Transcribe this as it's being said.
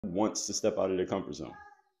Wants to step out of their comfort zone?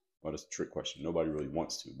 Well, that's a trick question. Nobody really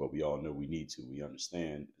wants to, but we all know we need to. We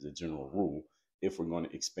understand, as a general rule, if we're going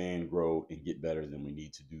to expand, grow, and get better, then we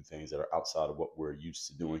need to do things that are outside of what we're used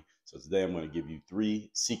to doing. So today I'm going to give you 3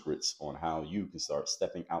 secrets on how you can start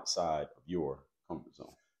stepping outside of your comfort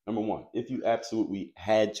zone. Number one, if you absolutely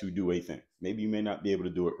had to do a thing, maybe you may not be able to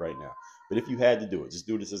do it right now, but if you had to do it, just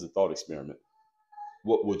do this as a thought experiment.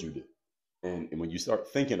 What would you do? And when you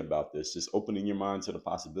start thinking about this, just opening your mind to the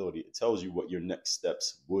possibility, it tells you what your next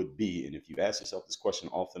steps would be. And if you ask yourself this question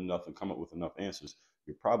often enough and come up with enough answers,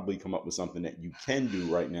 you'll probably come up with something that you can do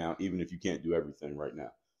right now, even if you can't do everything right now.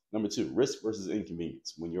 Number two, risk versus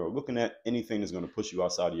inconvenience. When you're looking at anything that's going to push you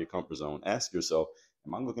outside of your comfort zone, ask yourself,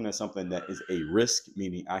 am I looking at something that is a risk,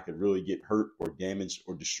 meaning I could really get hurt or damaged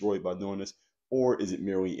or destroyed by doing this? Or is it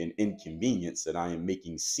merely an inconvenience that I am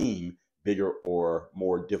making seem bigger or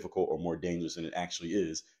more difficult or more dangerous than it actually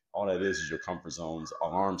is? All that is your comfort zone's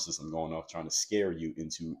alarm system going off, trying to scare you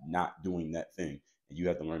into not doing that thing. And you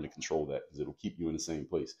have to learn to control that because it'll keep you in the same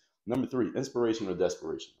place. Number three, inspiration or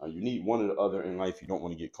desperation. You need one or the other in life. You don't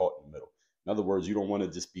want to get caught in the middle. In other words, you don't want to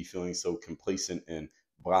just be feeling so complacent and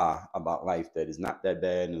blah about life that is not that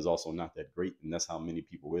bad and is also not that great. And that's how many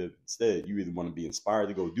people live. Instead, you either want to be inspired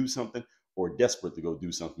to go do something or desperate to go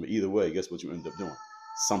do something. But either way, guess what you end up doing?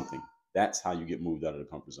 Something. That's how you get moved out of the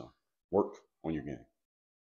comfort zone. Work on your game.